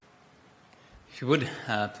If you would,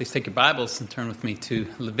 please take your Bibles and turn with me to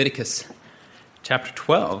Leviticus chapter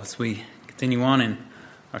 12. As we continue on in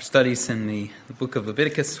our studies in the book of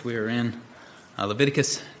Leviticus, we are in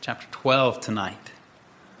Leviticus chapter 12 tonight.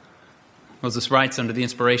 Moses writes under the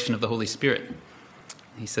inspiration of the Holy Spirit.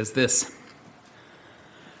 He says this,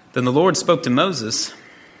 "Then the Lord spoke to Moses,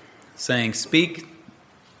 saying, 'Speak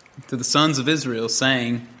to the sons of Israel,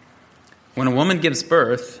 saying, when a woman gives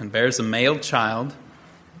birth and bears a male child,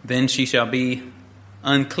 then she shall be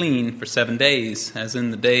unclean for 7 days, as in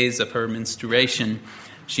the days of her menstruation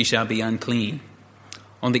she shall be unclean.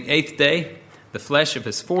 On the 8th day the flesh of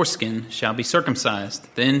his foreskin shall be circumcised.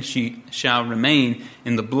 Then she shall remain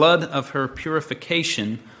in the blood of her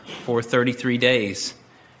purification for 33 days.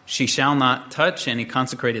 She shall not touch any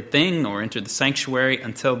consecrated thing nor enter the sanctuary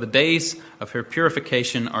until the days of her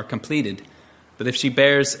purification are completed. But if she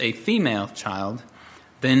bears a female child,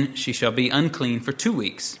 then she shall be unclean for 2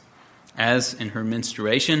 weeks, as in her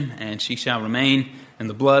menstruation, and she shall remain in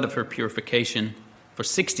the blood of her purification for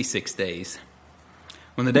 66 days.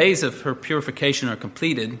 When the days of her purification are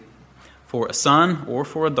completed, for a son or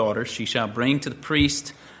for a daughter, she shall bring to the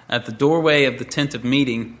priest at the doorway of the tent of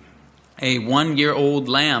meeting a 1-year-old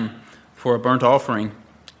lamb for a burnt offering,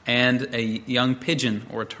 and a young pigeon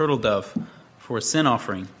or a turtle dove for a sin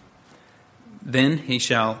offering. Then he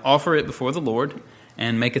shall offer it before the Lord,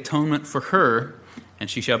 and make atonement for her, and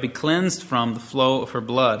she shall be cleansed from the flow of her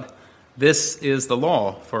blood. This is the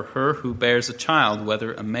law for her who bears a child,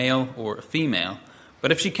 whether a male or a female.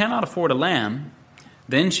 But if she cannot afford a lamb,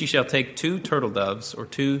 then she shall take 2 turtle doves or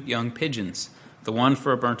 2 young pigeons, the one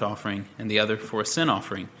for a burnt offering and the other for a sin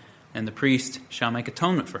offering, and the priest shall make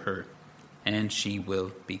atonement for her, and she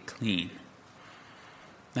will be clean."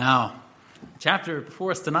 Now, the chapter before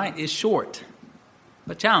us tonight is short,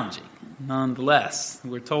 but challenging nonetheless.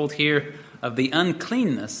 We're told here of the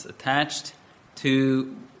uncleanness attached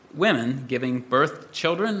to women giving birth to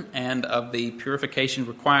children and of the purification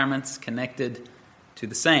requirements connected to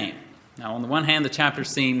the same. Now, on the one hand, the chapter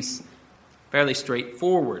seems fairly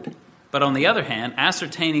straightforward, but on the other hand,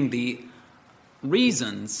 ascertaining the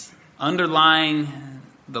reasons underlying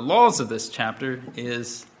the laws of this chapter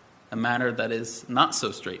is a matter that is not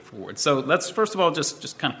so straightforward. So let's first of all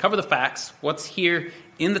just kind of cover the facts, what's here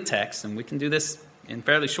in the text, and we can do this in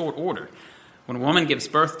fairly short order. When a woman gives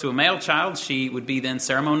birth to a male child, she would be then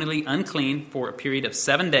ceremonially unclean for a period of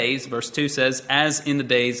 7 days. Verse 2 says, as in the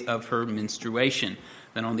days of her menstruation.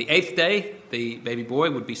 Then on the 8th day, the baby boy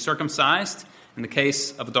would be circumcised. In the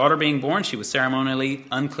case of a daughter being born, she was ceremonially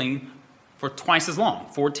unclean for twice as long,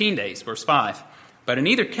 14 days, verse 5. But in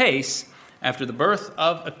either case, after the birth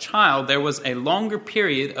of a child, there was a longer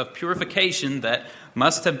period of purification that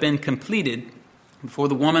must have been completed before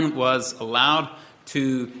the woman was allowed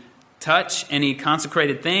to touch any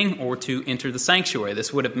consecrated thing or to enter the sanctuary.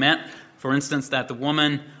 This would have meant, for instance, that the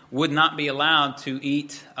woman would not be allowed to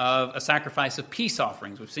eat of a sacrifice of peace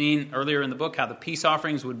offerings. We've seen earlier in the book how the peace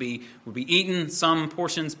offerings would be eaten, some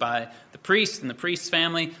portions by the priest and the priest's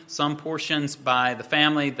family, some portions by the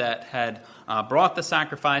family that had brought the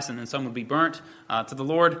sacrifice, and then some would be burnt to the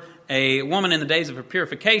Lord. A woman in the days of her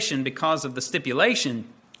purification, because of the stipulation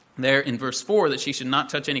there in verse 4 that she should not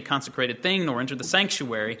touch any consecrated thing nor enter the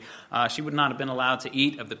sanctuary, she would not have been allowed to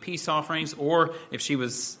eat of the peace offerings, or if she were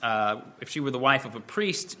the wife of a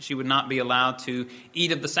priest, she would not be allowed to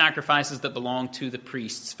eat of the sacrifices that belonged to the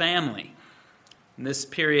priest's family. And this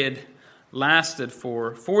period lasted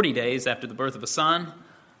for 40 days after the birth of a son.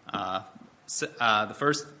 The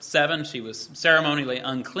first 7 she was ceremonially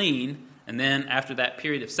unclean, and then after that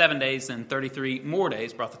period of 7 days, then 33 more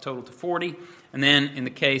days brought the total to 40. And then in the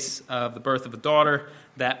case of the birth of a daughter,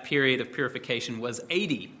 that period of purification was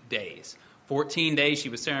 80 days. 14 days she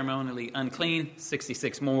was ceremonially unclean,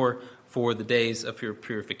 66 more for the days of her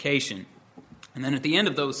purification. And then at the end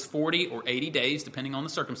of those 40 or 80 days, depending on the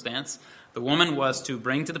circumstance, the woman was to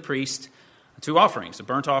bring to the priest 2 offerings, a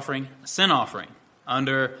burnt offering, a sin offering.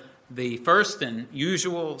 Under the first and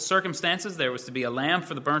usual circumstances, there was to be a lamb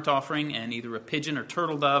for the burnt offering and either a pigeon or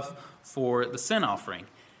turtle dove for the sin offering.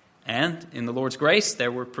 And in the Lord's grace,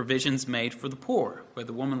 there were provisions made for the poor. Where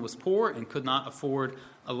the woman was poor and could not afford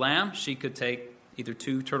a lamb, she could take either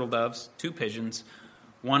 2 turtle doves, 2 pigeons,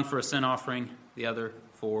 one for a sin offering, the other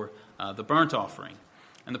for the burnt offering.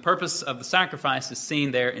 And the purpose of the sacrifice is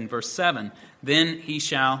seen there in verse 7. Then he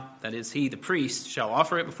shall, that is he, the priest, shall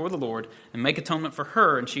offer it before the Lord and make atonement for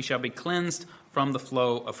her, and she shall be cleansed from the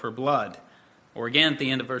flow of her blood. Or again, at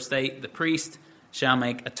the end of verse 8, the priest shall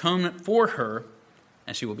make atonement for her,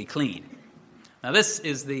 and she will be clean. Now this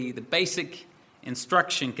is the basic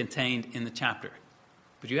instruction contained in the chapter.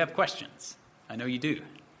 But you have questions. I know you do.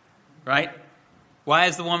 Right? Why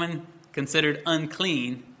is the woman considered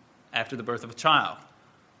unclean after the birth of a child?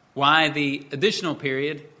 Why the additional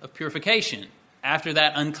period of purification after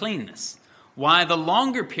that uncleanness? Why the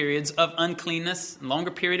longer periods of uncleanness,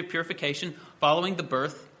 longer period of purification following the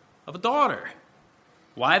birth of a daughter?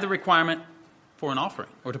 Why the requirement for an offering?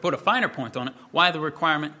 Or to put a finer point on it, why the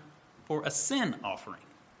requirement for a sin offering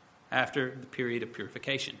after the period of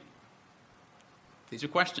purification? These are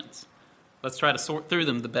questions. Let's try to sort through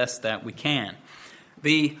them the best that we can.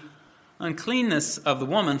 The uncleanness of the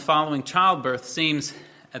woman following childbirth seems,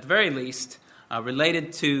 at the very least,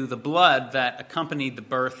 related to the blood that accompanied the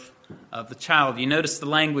birth of the child. You notice the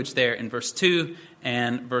language there in verse 2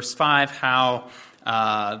 and verse 5, how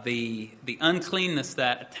the uncleanness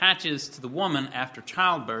that attaches to the woman after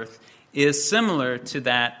childbirth is similar to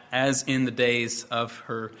that as in the days of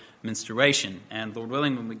her menstruation. And Lord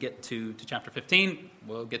willing, when we get to chapter 15,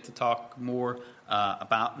 we'll get to talk more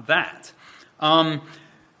about that. And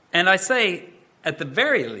I say, at the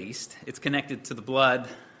very least, it's connected to the blood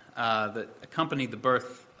that accompanied the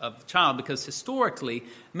birth of the child, because historically,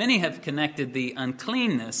 many have connected the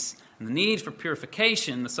uncleanness and the need for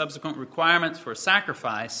purification, the subsequent requirements for a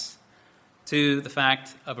sacrifice, to the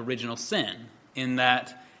fact of original sin, in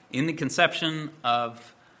that in the conception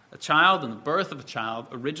of a child and the birth of a child,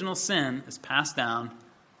 original sin is passed down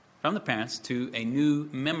from the parents to a new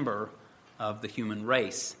member of the human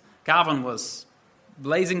race. Calvin was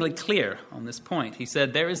blazingly clear on this point. He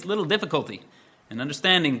said, "There is little difficulty in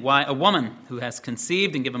understanding why a woman who has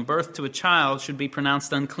conceived and given birth to a child should be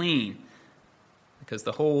pronounced unclean, because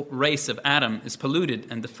the whole race of Adam is polluted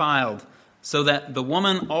and defiled, so that the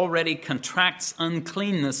woman already contracts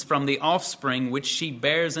uncleanness from the offspring which she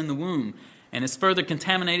bears in the womb, and is further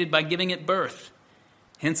contaminated by giving it birth.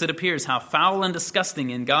 Hence it appears how foul and disgusting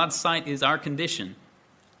in God's sight is our condition,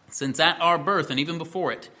 since at our birth and even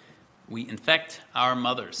before it, we infect our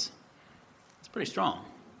mothers." It's pretty strong.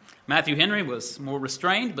 Matthew Henry was more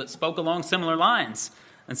restrained, but spoke along similar lines,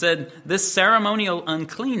 and said, "This ceremonial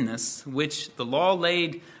uncleanness, which the law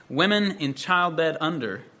laid women in childbed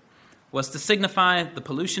under, was to signify the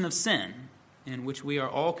pollution of sin, in which we are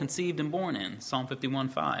all conceived and born in." Psalm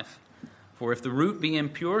 51:5. "For if the root be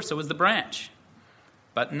impure, so is the branch.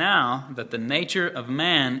 But now that the nature of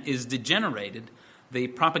man is degenerated, the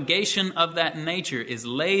propagation of that nature is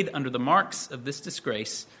laid under the marks of this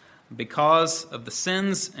disgrace, because of the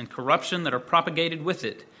sins and corruption that are propagated with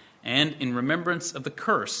it, and in remembrance of the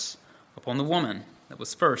curse upon the woman that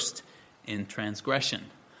was first in transgression."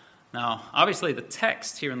 Now, obviously, the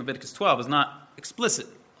text here in Leviticus 12 is not explicit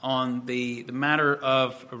on the matter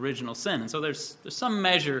of original sin, and so there's some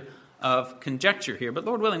measure of conjecture here. But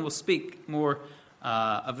Lord willing, we'll speak more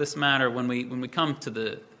of this matter when we come to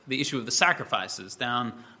the issue of the sacrifices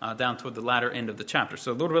down toward the latter end of the chapter.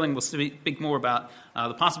 So Lord willing, we'll speak more about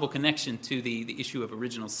the possible connection to the issue of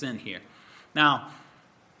original sin here. Now,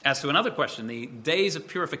 as to another question, the days of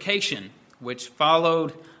purification, which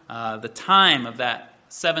followed the time of that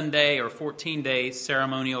 7-day or 14-day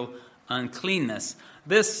ceremonial uncleanness,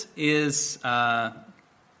 this is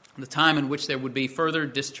the time in which there would be further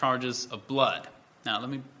discharges of blood. Now, let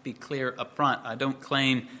me be clear up front. I don't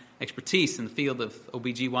claim expertise in the field of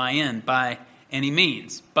OBGYN by any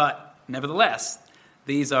means, but nevertheless,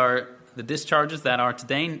 these are the discharges that are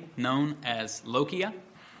today known as lochia,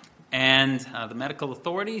 and the medical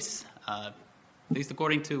authorities, at least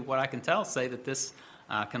according to what I can tell, say that this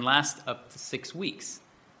can last up to 6 weeks.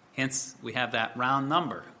 Hence, we have that round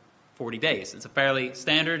number, 40 days. It's a fairly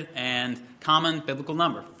standard and common biblical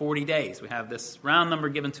number, 40 days. We have this round number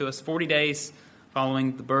given to us, 40 days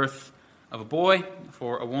following the birth of a boy,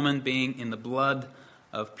 for a woman being in the blood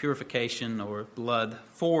of purification or blood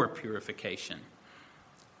for purification.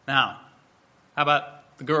 Now, how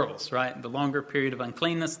about the girls, right? The longer period of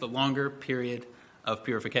uncleanness, the longer period of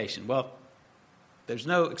purification. Well, there's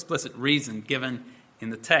no explicit reason given in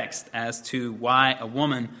the text as to why a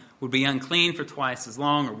woman would be unclean for twice as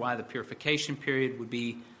long, or why the purification period would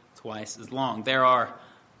be twice as long. There are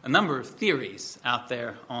a number of theories out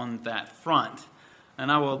there on that front,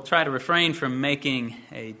 and I will try to refrain from making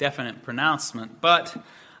a definite pronouncement, but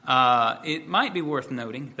it might be worth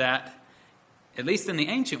noting that, at least in the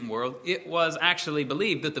ancient world, it was actually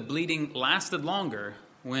believed that the bleeding lasted longer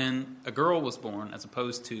when a girl was born as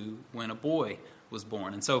opposed to when a boy was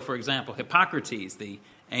born. And so, for example, Hippocrates, the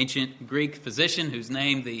ancient Greek physician who's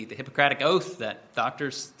named the Hippocratic Oath that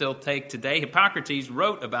doctors still take today, Hippocrates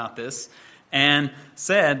wrote about this and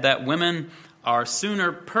said that women are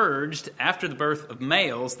sooner purged after the birth of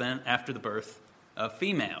males than after the birth of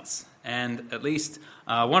females. And at least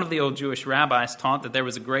one of the old Jewish rabbis taught that there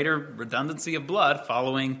was a greater redundancy of blood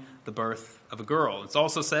following the birth of a girl. It's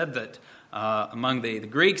also said that among the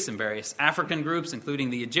Greeks and various African groups, including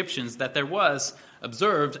the Egyptians, that there was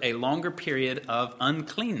observed a longer period of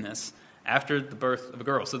uncleanness after the birth of a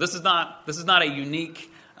girl. So this is not a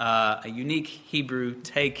unique Hebrew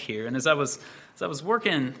take here. And as I was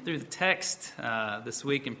working through the text this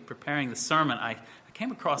week and preparing the sermon, I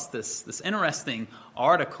came across this interesting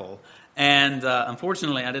article, and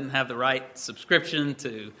unfortunately I didn't have the right subscription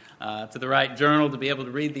to the right journal to be able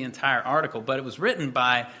to read the entire article, but it was written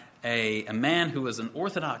by a man who was an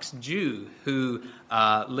Orthodox Jew who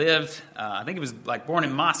lived, I think he was born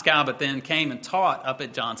in Moscow, but then came and taught up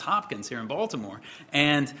at Johns Hopkins here in Baltimore.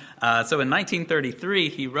 And so in 1933,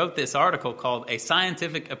 he wrote this article called A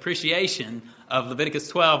Scientific Appreciation of Leviticus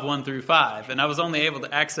 12, 1 through 5. And I was only able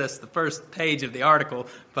to access the first page of the article.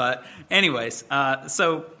 But anyways,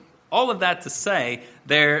 so all of that to say,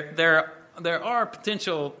 there are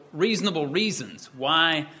potential reasonable reasons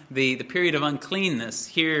why the period of uncleanness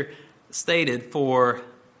here stated for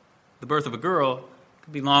the birth of a girl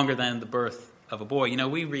could be longer than the birth of a boy. You know,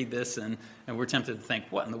 we read this and we're tempted to think,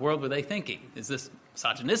 what in the world were they thinking? Is this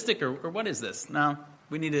misogynistic or what is this? No,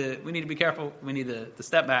 we need to be careful. We need to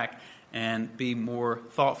step back and be more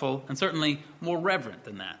thoughtful and certainly more reverent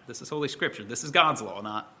than that. This is Holy Scripture. This is God's law,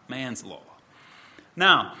 not man's law.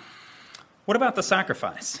 Now, what about the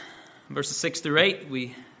sacrifice? In verses 6 through 8,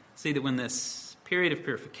 we see that when this period of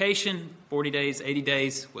purification, 40 days, 80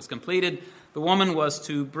 days, was completed, the woman was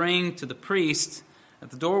to bring to the priest at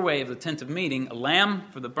the doorway of the tent of meeting a lamb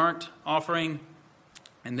for the burnt offering,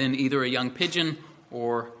 and then either a young pigeon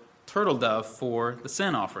or turtle dove for the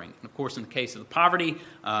sin offering. And of course, in the case of the poverty,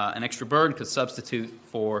 an extra bird could substitute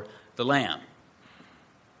for the lamb.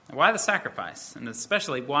 Now, why the sacrifice? And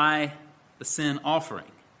especially, why the sin offering?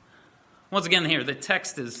 Once again here, the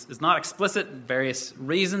text is not explicit. Various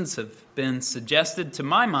reasons have been suggested. To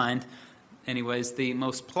my mind, anyways, the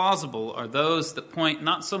most plausible are those that point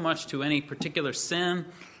not so much to any particular sin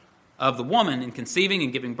of the woman in conceiving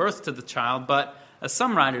and giving birth to the child, but, as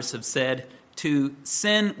some writers have said, to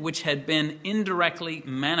sin which had been indirectly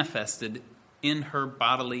manifested in her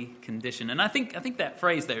bodily condition. And I think that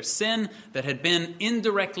phrase there, sin that had been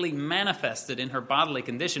indirectly manifested in her bodily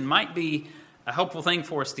condition, might be a helpful thing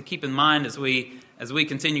for us to keep in mind as we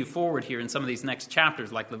continue forward here in some of these next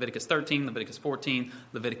chapters, like Leviticus 13, Leviticus 14,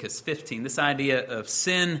 Leviticus 15. This idea of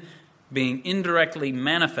sin being indirectly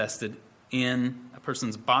manifested in a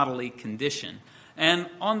person's bodily condition. And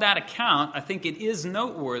on that account, I think it is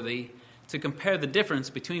noteworthy to compare the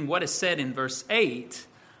difference between what is said in verse 8,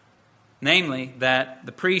 namely that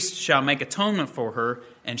the priest shall make atonement for her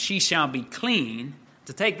and she shall be clean,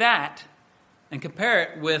 to take that and compare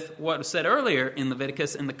it with what was said earlier in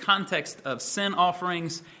Leviticus in the context of sin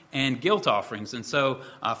offerings and guilt offerings. And so,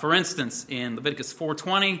 for instance, in Leviticus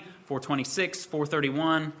 4:20, 4:26,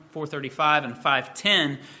 4:31, 4:35, and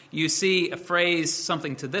 5:10, you see a phrase,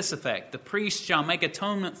 something to this effect: the priest shall make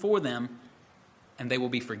atonement for them, and they will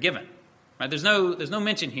be forgiven. Right? There's no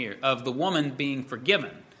mention here of the woman being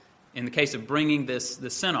forgiven in the case of bringing this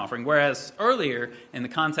sin offering. Whereas earlier, in the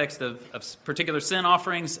context of particular sin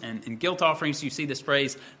offerings and guilt offerings, you see this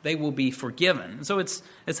phrase, they will be forgiven. And so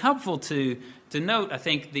it's helpful to note, I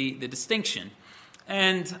think, the distinction.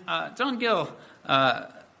 And John Gill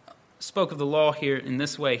spoke of the law here in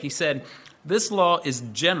this way. He said, this law is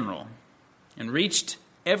general and reached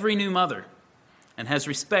every new mother and has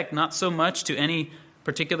respect not so much to any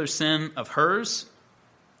particular sin of hers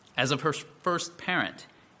as of her first parent,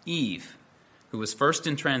 Eve, who was first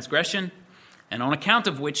in transgression, and on account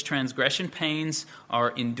of which transgression pains are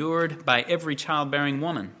endured by every childbearing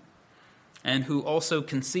woman, and who also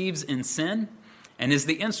conceives in sin, and is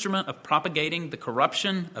the instrument of propagating the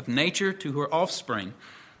corruption of nature to her offspring,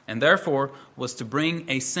 and therefore was to bring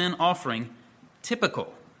a sin offering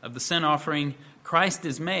typical of the sin offering Christ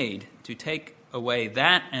is made to take away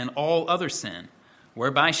that and all other sin,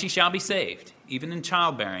 whereby she shall be saved, even in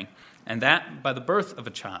childbearing, and that by the birth of a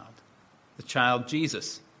child, the child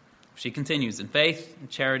Jesus. She continues in faith and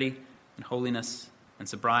charity and holiness and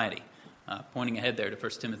sobriety, pointing ahead there to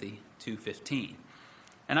 1 Timothy 2:15.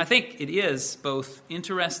 And I think it is both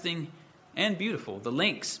interesting and beautiful, the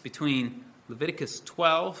links between Leviticus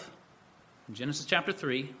 12 and Genesis chapter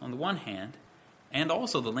 3 on the one hand, and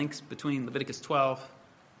also the links between Leviticus 12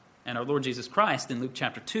 and our Lord Jesus Christ in Luke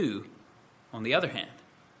chapter 2 on the other hand.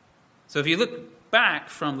 So if you look back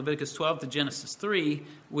from Leviticus 12 to Genesis 3,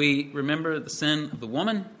 we remember the sin of the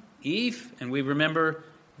woman, Eve, and we remember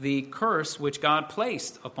the curse which God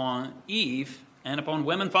placed upon Eve and upon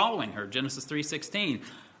women following her, Genesis 3:16.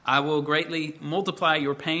 I will greatly multiply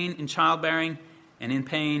your pain in childbearing, and in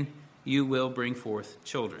pain you will bring forth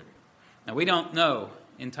children. Now, we don't know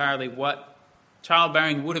entirely what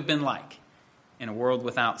childbearing would have been like in a world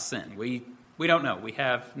without sin. We don't know. We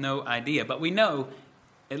have no idea. But we know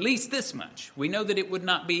at least this much. We know that it would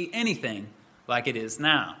not be anything like it is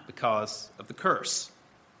now because of the curse.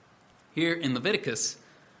 Here in Leviticus,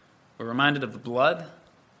 we're reminded of the blood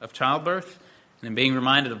of childbirth. And in being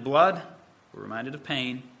reminded of blood, we're reminded of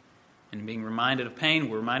pain. And in being reminded of pain,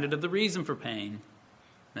 we're reminded of the reason for pain,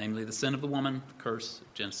 namely the sin of the woman, the curse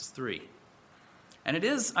of Genesis 3. And it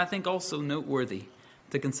is, I think, also noteworthy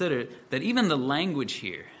to consider that even the language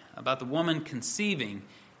here about the woman conceiving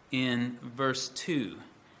in verse 2.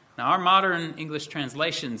 Now, our modern English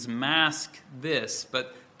translations mask this,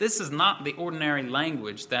 but this is not the ordinary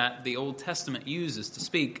language that the Old Testament uses to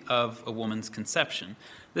speak of a woman's conception.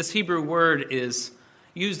 This Hebrew word is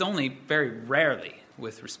used only very rarely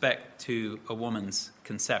with respect to a woman's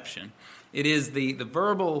conception. It is the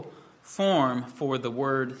verbal form for the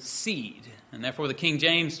word seed, and therefore the King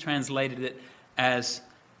James translated it as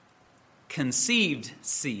conceived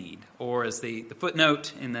seed, or as the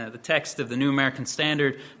footnote in the text of the New American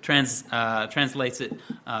Standard translates it,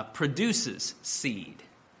 produces seed.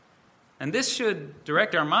 And this should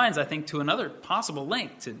direct our minds, I think, to another possible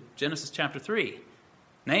link to Genesis chapter 3,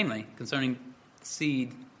 namely concerning the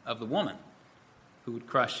seed of the woman who would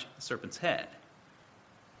crush the serpent's head.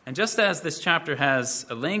 And just as this chapter has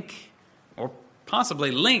a link, or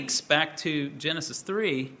possibly links back to Genesis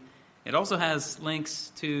 3, it also has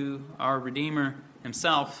links to our Redeemer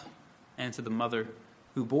himself and to the mother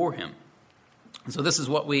who bore him. And so this is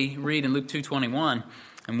what we read in Luke 2:21.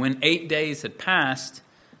 And when 8 days had passed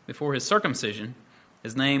before his circumcision,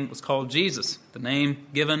 his name was called Jesus, the name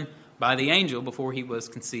given by the angel before he was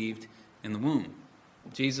conceived in the womb.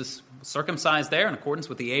 Jesus was circumcised there in accordance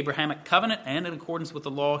with the Abrahamic covenant and in accordance with the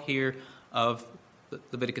law here of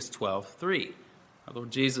Leviticus 12:3. Our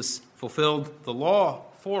Lord Jesus fulfilled the law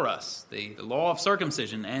for us, the law of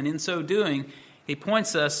circumcision, and in so doing, he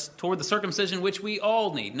points us toward the circumcision which we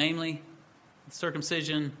all need, namely the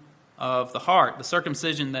circumcision of the heart, the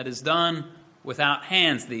circumcision that is done without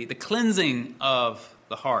hands, the cleansing of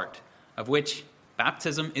the heart, of which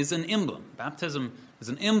baptism is an emblem. Baptism is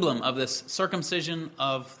an emblem of this circumcision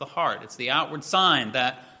of the heart. It's the outward sign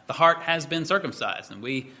that the heart has been circumcised, and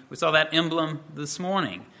we saw that emblem this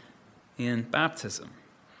morning in baptism.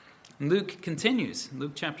 And Luke continues,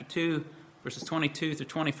 Luke chapter 2, verses 22 through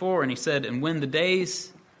 24, and he said, "And when the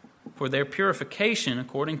days for their purification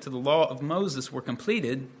according to the law of Moses were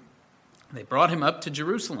completed, they brought him up to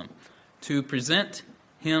Jerusalem to present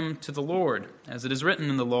him to the Lord. As it is written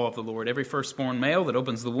in the law of the Lord, every firstborn male that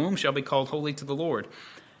opens the womb shall be called holy to the Lord,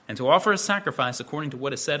 and to offer a sacrifice according to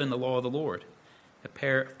what is said in the law of the Lord, a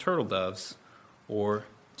pair of turtle doves or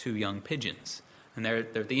 2 young pigeons." And there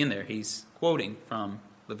at the end there, he's quoting from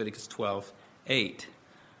Leviticus 12:8.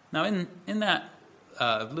 Now, in that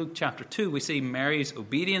Luke chapter 2, we see Mary's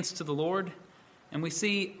obedience to the Lord, and we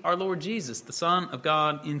see our Lord Jesus, the Son of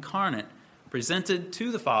God incarnate, presented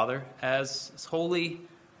to the Father as holy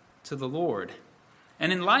to the Lord.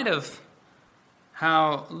 And in light of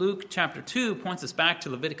how Luke chapter 2 points us back to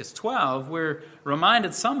Leviticus 12, we're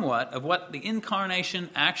reminded somewhat of what the incarnation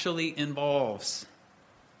actually involves.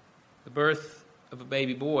 The birth of a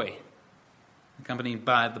baby boy, accompanied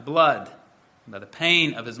by the blood, by the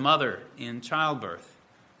pain of his mother in childbirth.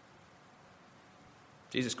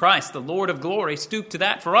 Jesus Christ, the Lord of glory, stooped to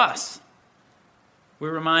that for us.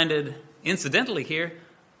 We're reminded, incidentally here,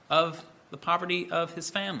 of the poverty of his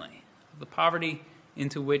family, the poverty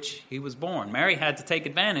into which he was born. Mary had to take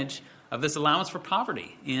advantage of this allowance for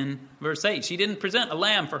poverty in verse 8. She didn't present a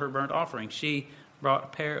lamb for her burnt offering. She brought a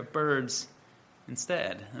pair of birds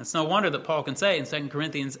instead. And it's no wonder that Paul can say in 2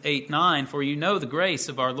 Corinthians 8:9, "For you know the grace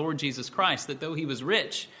of our Lord Jesus Christ, that though he was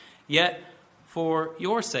rich, yet for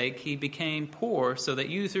your sake he became poor, so that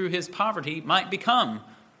you through his poverty might become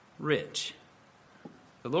rich."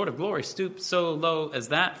 The Lord of glory stooped so low as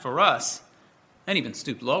that for us, and even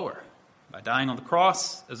stooped lower by dying on the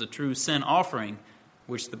cross as a true sin offering,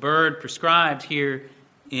 which the bird prescribed here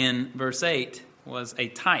in verse 8 was a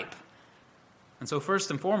type. And so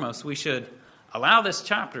first and foremost, we should allow this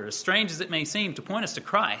chapter, as strange as it may seem, to point us to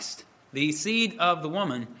Christ, the seed of the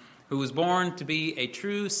woman who was born to be a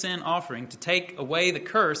true sin offering, to take away the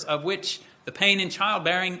curse of which the pain in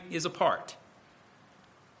childbearing is a part.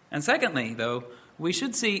 And secondly, though, we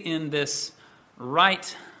should see in this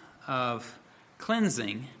rite of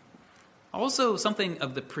cleansing also something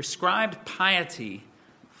of the prescribed piety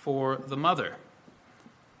for the mother.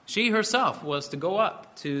 She herself was to go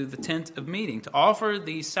up to the tent of meeting, to offer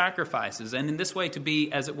these sacrifices, and in this way to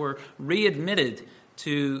be, as it were, readmitted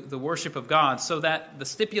to the worship of God, so that the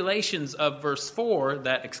stipulations of verse 4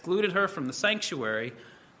 that excluded her from the sanctuary,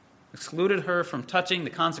 excluded her from touching the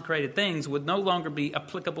consecrated things, would no longer be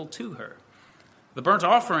applicable to her. The burnt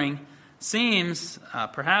offering seems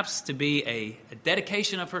perhaps to be a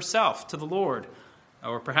dedication of herself to the Lord,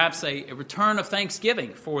 or perhaps a return of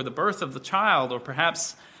thanksgiving for the birth of the child, or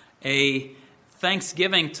perhaps a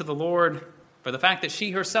thanksgiving to the Lord for the fact that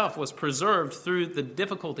she herself was preserved through the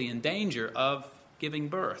difficulty and danger of giving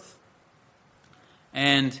birth.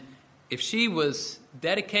 And if she was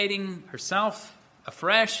dedicating herself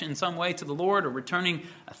afresh in some way to the Lord, or returning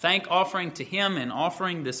a thank offering to Him and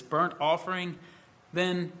offering this burnt offering,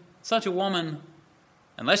 then such a woman,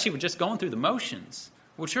 unless she were just going through the motions,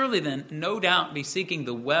 would surely then no doubt be seeking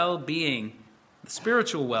the well-being, the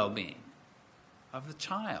spiritual well-being of the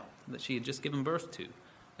child that she had just given birth to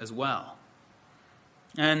as well.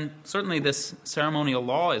 And certainly this ceremonial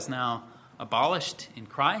law is now abolished in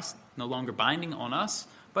Christ, no longer binding on us,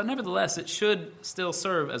 but nevertheless it should still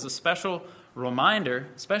serve as a special reminder,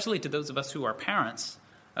 especially to those of us who are parents,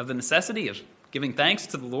 of the necessity of giving thanks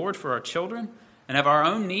to the Lord for our children, and of our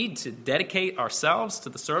own need to dedicate ourselves to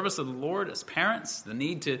the service of the Lord as parents, the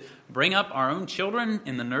need to bring up our own children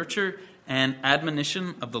in the nurture and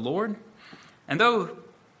admonition of the Lord. And though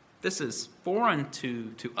this is foreign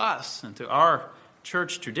to us and to our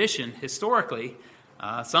church tradition, historically,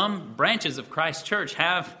 some branches of Christ's church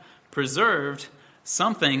have preserved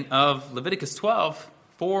something of Leviticus 12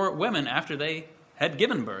 for women after they had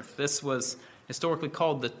given birth. This was historically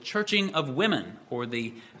called the churching of women, or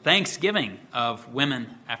the thanksgiving of women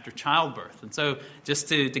after childbirth. And so, just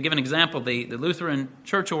to give an example, the Lutheran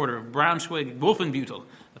Church Order of Braunschweig-Wolfenbüttel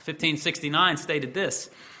of 1569 stated this.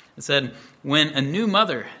 It said, "When a new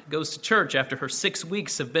mother goes to church after her 6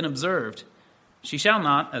 weeks have been observed, she shall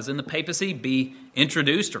not, as in the papacy, be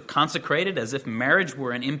introduced or consecrated as if marriage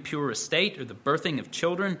were an impure estate, or the birthing of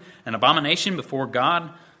children an abomination before God,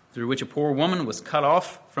 through which a poor woman was cut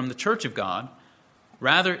off from the church of God.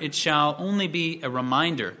 Rather, it shall only be a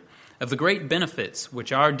reminder of the great benefits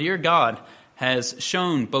which our dear God has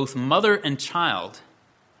shown both mother and child,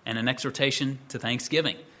 and an exhortation to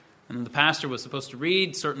thanksgiving." And then the pastor was supposed to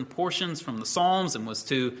read certain portions from the Psalms and was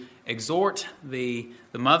to exhort the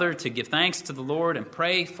mother to give thanks to the Lord and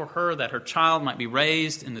pray for her that her child might be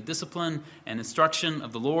raised in the discipline and instruction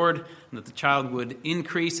of the Lord, and that the child would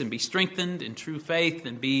increase and be strengthened in true faith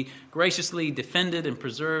and be graciously defended and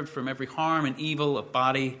preserved from every harm and evil of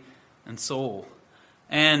body and soul.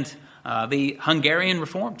 And the Hungarian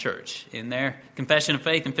Reformed Church, in their Confession of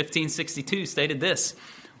Faith in 1562, stated this: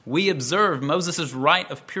 "We observe Moses' rite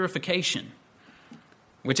of purification,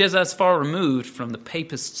 which is as far removed from the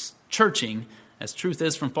papists' churching as truth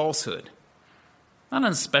is from falsehood. Not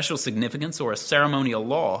in a special significance or a ceremonial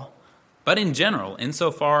law, but in general,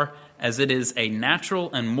 insofar as it is a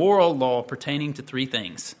natural and moral law pertaining to three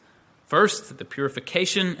things. First, the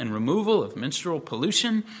purification and removal of menstrual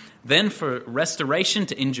pollution. Then, for restoration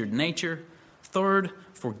to injured nature. Third,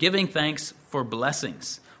 for giving thanks for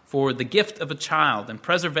blessings, for the gift of a child and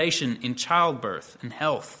preservation in childbirth and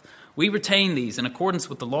health. We retain these in accordance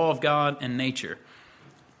with the law of God and nature."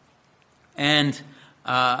 And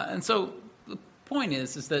so the point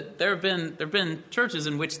is that there have been churches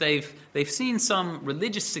in which they've seen some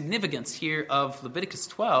religious significance here of Leviticus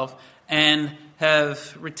 12 and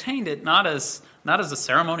have retained it not as a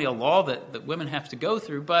ceremonial law that women have to go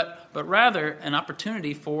through, but rather an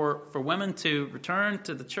opportunity for women to return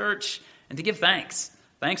to the church and to give thanks.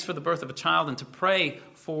 Thanks for the birth of a child, and to pray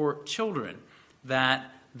for children that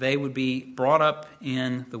they would be brought up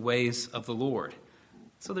in the ways of the Lord.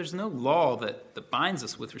 So there's no law that binds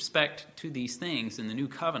us with respect to these things in the New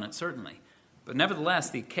Covenant, certainly. But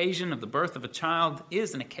nevertheless, the occasion of the birth of a child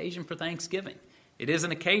is an occasion for thanksgiving. It is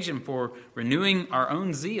an occasion for renewing our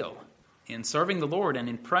own zeal in serving the Lord and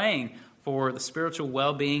in praying for the spiritual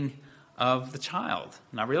well-being of the child.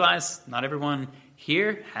 And I realize not everyone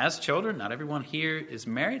here has children. Not everyone here is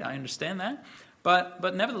married. I understand that.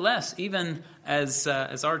 But nevertheless, even as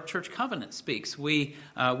our church covenant speaks, we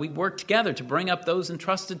work together to bring up those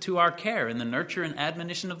entrusted to our care in the nurture and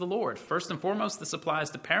admonition of the Lord. First and foremost, this applies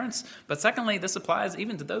to parents, but secondly, this applies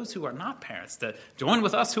even to those who are not parents, to join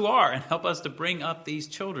with us who are and help us to bring up these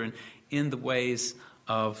children in the ways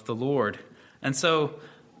of the Lord. And so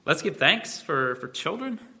let's give thanks for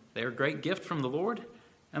children. They're a great gift from the Lord.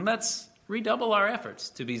 And let's redouble our efforts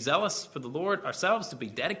to be zealous for the Lord ourselves, to be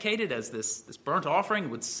dedicated as this burnt offering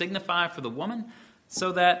would signify for the woman,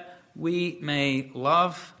 so that we may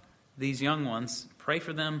love these young ones pray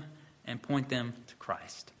for them, and point them to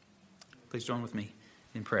Christ. Please join with me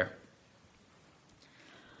in prayer.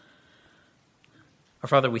 Our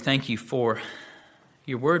Father, we thank you for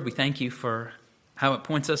your word. We thank you for how it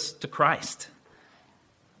points us to Christ.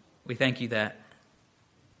 We thank you that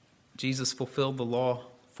Jesus fulfilled the law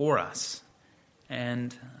for us.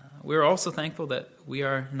 And we're also thankful that we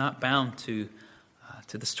are not bound to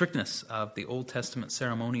the strictness of the Old Testament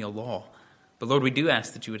ceremonial law. But Lord, we do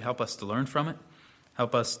ask that you would help us to learn from it.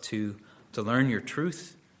 Help us to learn your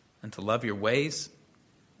truth and to love your ways.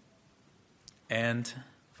 And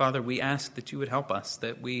Father, we ask that you would help us,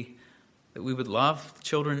 that we would love the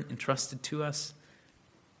children entrusted to us,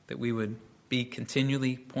 that we would be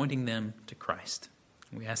continually pointing them to Christ.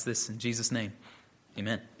 We ask this in Jesus' name.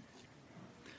 Amen.